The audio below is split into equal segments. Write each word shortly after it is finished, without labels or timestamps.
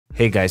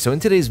Hey guys, so in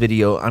today's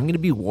video, I'm going to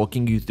be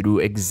walking you through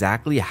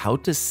exactly how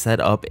to set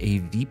up a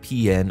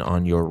VPN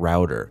on your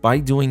router. By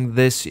doing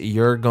this,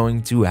 you're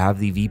going to have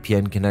the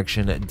VPN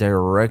connection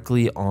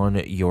directly on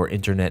your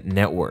internet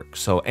network.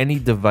 So any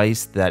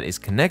device that is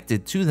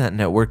connected to that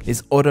network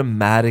is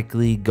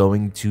automatically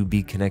going to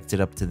be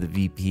connected up to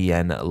the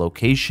VPN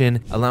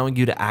location, allowing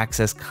you to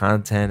access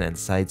content and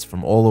sites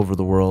from all over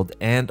the world,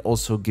 and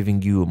also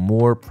giving you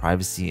more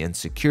privacy and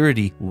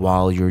security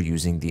while you're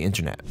using the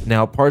internet.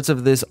 Now, parts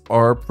of this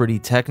are pretty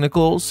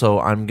technical,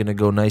 so I'm gonna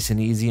go nice and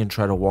easy and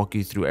try to walk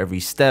you through every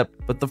step.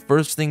 But the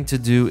first thing to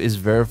do is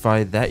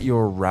verify that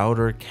your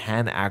router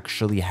can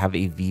actually have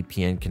a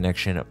VPN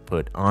connection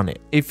put on it.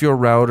 If your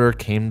router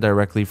came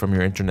directly from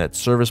your internet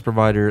service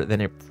provider, then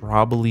it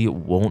probably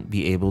won't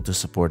be able to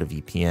support a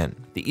VPN.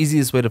 The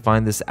easiest way to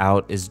find this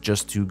out is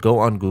just to go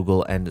on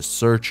Google and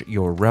search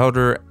your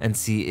router and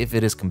see if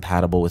it is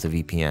compatible with a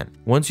VPN.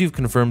 Once you've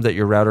confirmed that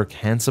your router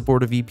can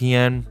support a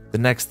VPN, the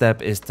next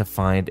step is to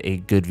find a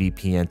good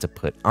VPN to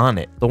put on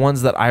it. The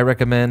ones that I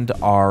recommend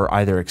are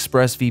either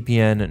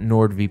ExpressVPN,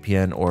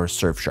 NordVPN, or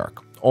Surfshark.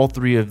 All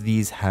three of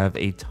these have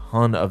a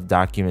ton of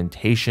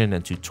documentation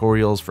and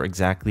tutorials for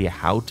exactly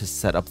how to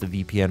set up the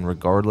VPN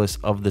regardless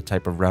of the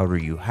type of router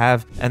you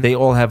have, and they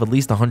all have at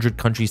least 100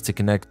 countries to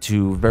connect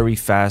to, very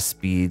fast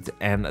speed,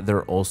 and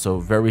they're also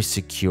very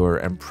secure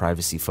and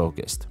privacy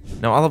focused.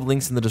 Now, I'll have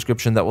links in the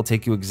description that will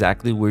take you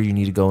exactly where you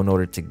need to go in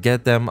order to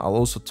get them. I'll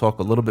also talk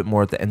a little bit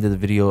more at the end of the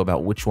video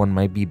about which one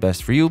might be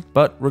best for you,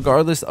 but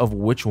regardless of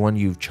which one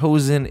you've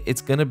chosen,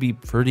 it's going to be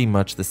pretty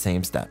much the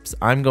same steps.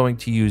 I'm going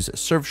to use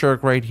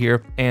Surfshark right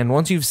here. And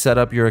once you've set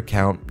up your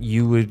account,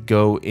 you would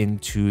go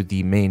into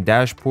the main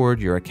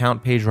dashboard, your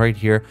account page right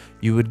here.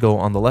 You would go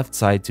on the left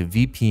side to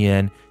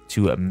VPN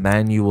to a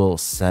manual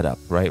setup,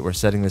 right? We're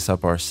setting this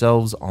up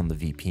ourselves on the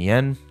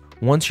VPN.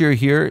 Once you're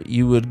here,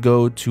 you would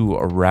go to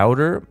a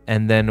router,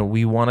 and then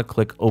we want to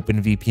click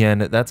Open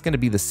VPN. That's going to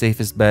be the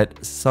safest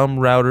bet. Some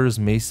routers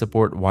may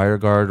support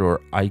WireGuard or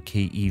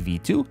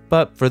IKEv2,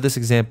 but for this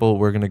example,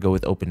 we're going to go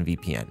with Open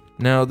VPN.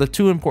 Now, the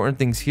two important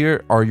things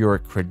here are your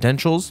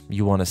credentials.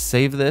 You want to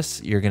save this.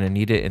 You're going to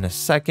need it in a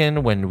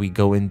second when we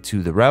go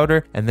into the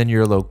router, and then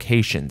your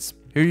locations.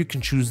 Here you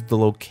can choose the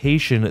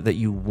location that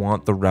you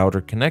want the router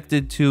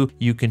connected to.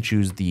 You can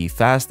choose the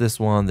fastest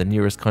one, the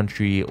nearest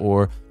country,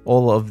 or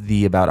all of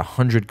the about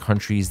 100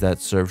 countries that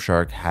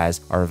Surfshark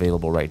has are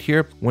available right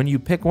here. When you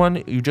pick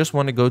one, you just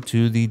want to go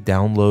to the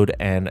download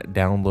and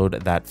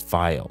download that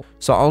file.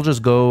 So I'll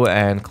just go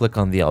and click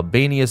on the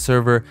Albania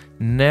server.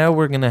 Now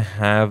we're going to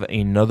have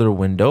another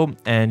window,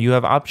 and you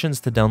have options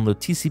to download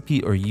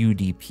TCP or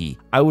UDP.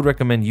 I would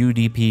recommend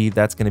UDP.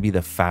 That's going to be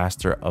the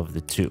faster of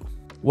the two.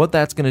 What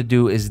that's going to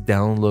do is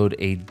download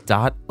a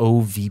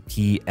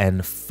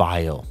 .ovpn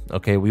file.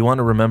 Okay, we want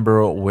to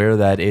remember where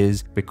that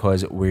is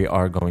because we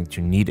are going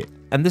to need it.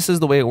 And this is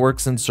the way it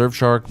works in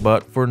Surfshark,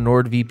 but for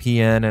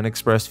NordVPN and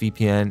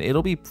ExpressVPN,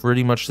 it'll be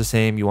pretty much the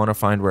same. You want to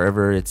find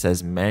wherever it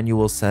says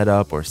manual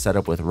setup or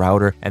setup with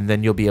router, and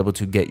then you'll be able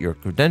to get your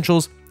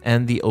credentials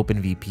and the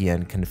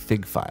OpenVPN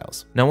config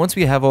files. Now, once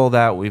we have all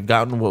that, we've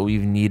gotten what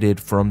we've needed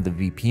from the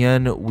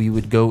VPN, we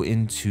would go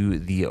into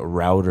the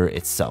router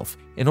itself.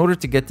 In order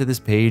to get to this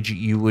page,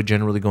 you would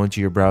generally go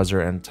into your browser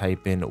and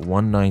type in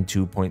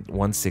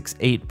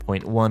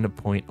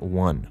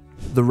 192.168.1.1.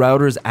 The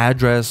router's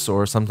address,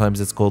 or sometimes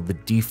it's called the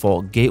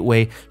default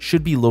gateway,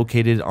 should be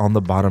located on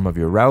the bottom of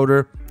your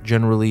router.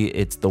 Generally,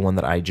 it's the one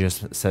that I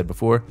just said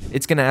before.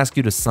 It's going to ask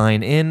you to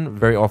sign in.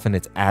 Very often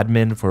it's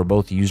admin for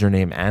both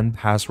username and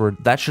password.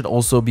 That should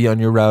also be on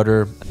your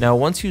router. Now,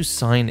 once you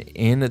sign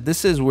in,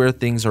 this is where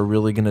things are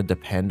really going to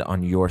depend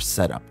on your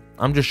setup.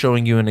 I'm just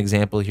showing you an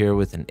example here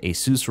with an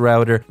ASUS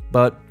router,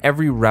 but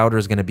every router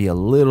is going to be a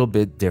little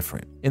bit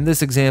different. In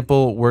this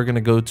example, we're going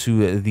to go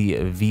to the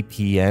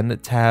VPN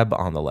tab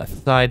on the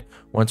left side.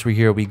 Once we're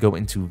here, we go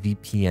into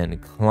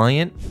VPN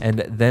client, and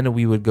then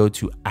we would go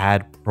to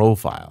add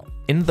profile.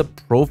 In the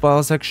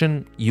profile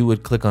section, you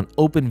would click on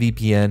Open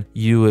VPN.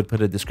 You would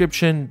put a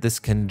description. This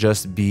can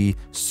just be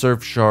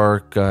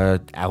Surfshark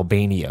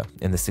Albania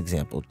in this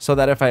example, so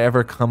that if I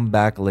ever come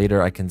back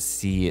later, I can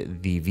see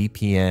the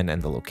VPN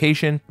and the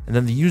location. And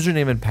then the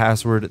username and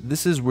password.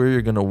 This is where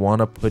you're going to want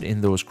to put in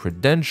those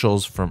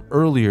credentials from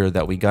earlier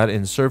that we got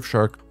in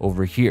Surfshark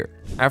over here.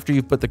 After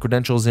you put the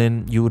credentials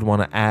in, you would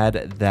want to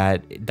add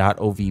that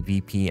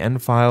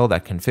 .ovpn file,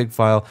 that config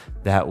file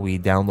that we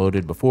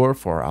downloaded before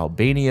for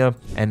Albania,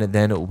 and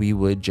then we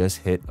would just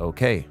hit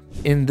OK.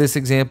 In this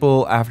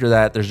example, after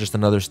that, there's just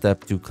another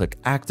step to click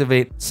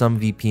activate. Some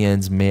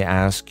VPNs may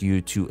ask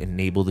you to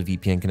enable the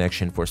VPN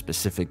connection for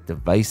specific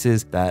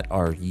devices that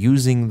are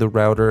using the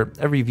router.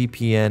 Every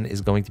VPN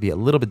is going to be a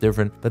little bit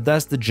different, but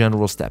that's the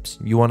general steps.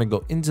 You want to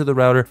go into the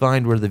router,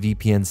 find where the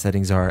VPN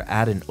settings are,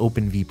 add an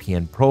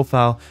OpenVPN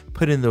profile,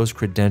 put in those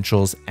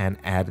credentials, and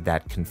add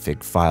that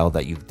config file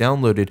that you've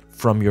downloaded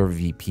from your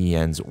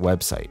VPN's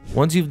website.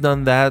 Once you've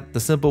done that, the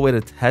simple way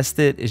to test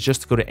it is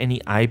just to go to any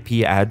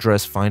IP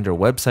address finder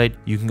website website,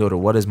 you can go to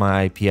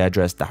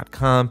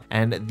whatismyipaddress.com,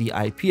 and the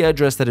IP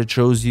address that it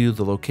shows you,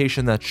 the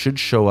location that should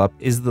show up,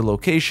 is the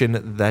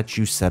location that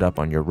you set up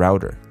on your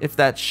router. If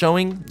that's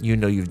showing, you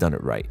know you've done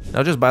it right.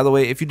 Now, just by the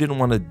way, if you didn't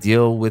want to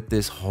deal with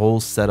this whole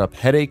setup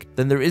headache,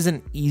 then there is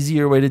an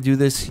easier way to do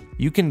this.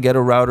 You can get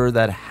a router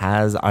that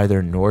has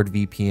either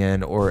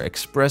NordVPN or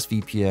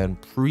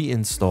ExpressVPN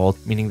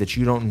pre-installed, meaning that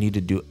you don't need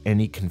to do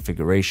any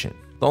configuration.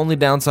 The only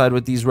downside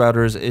with these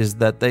routers is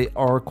that they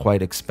are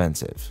quite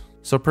expensive.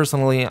 So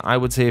personally, I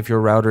would say if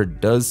your router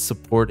does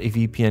support a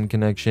VPN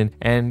connection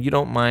and you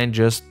don't mind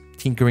just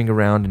tinkering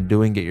around and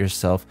doing it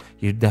yourself,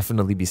 you'd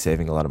definitely be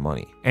saving a lot of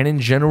money. And in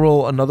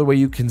general, another way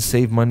you can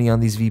save money on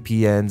these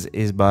VPNs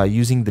is by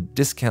using the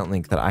discount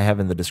link that I have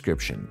in the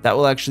description. That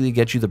will actually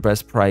get you the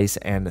best price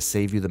and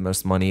save you the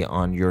most money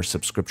on your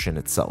subscription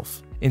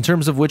itself. In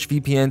terms of which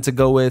VPN to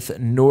go with,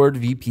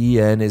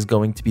 NordVPN is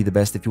going to be the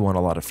best if you want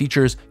a lot of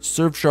features.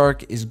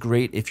 Surfshark is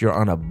great if you're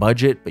on a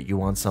budget, but you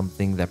want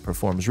something that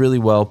performs really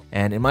well.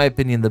 And in my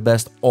opinion, the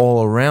best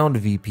all-around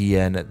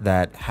VPN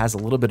that has a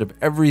little bit of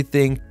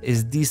everything,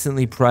 is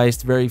decently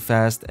priced, very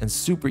fast, and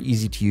super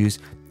easy to use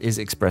is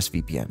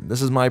ExpressVPN.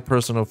 This is my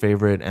personal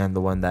favorite and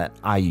the one that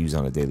I use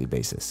on a daily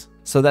basis.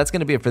 So that's going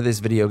to be it for this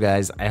video,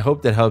 guys. I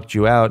hope that helped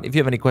you out. If you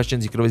have any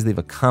questions, you can always leave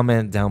a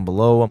comment down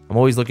below. I'm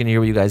always looking to hear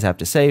what you guys have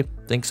to say.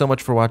 Thanks so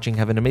much for watching.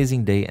 Have an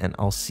amazing day, and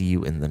I'll see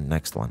you in the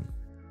next one.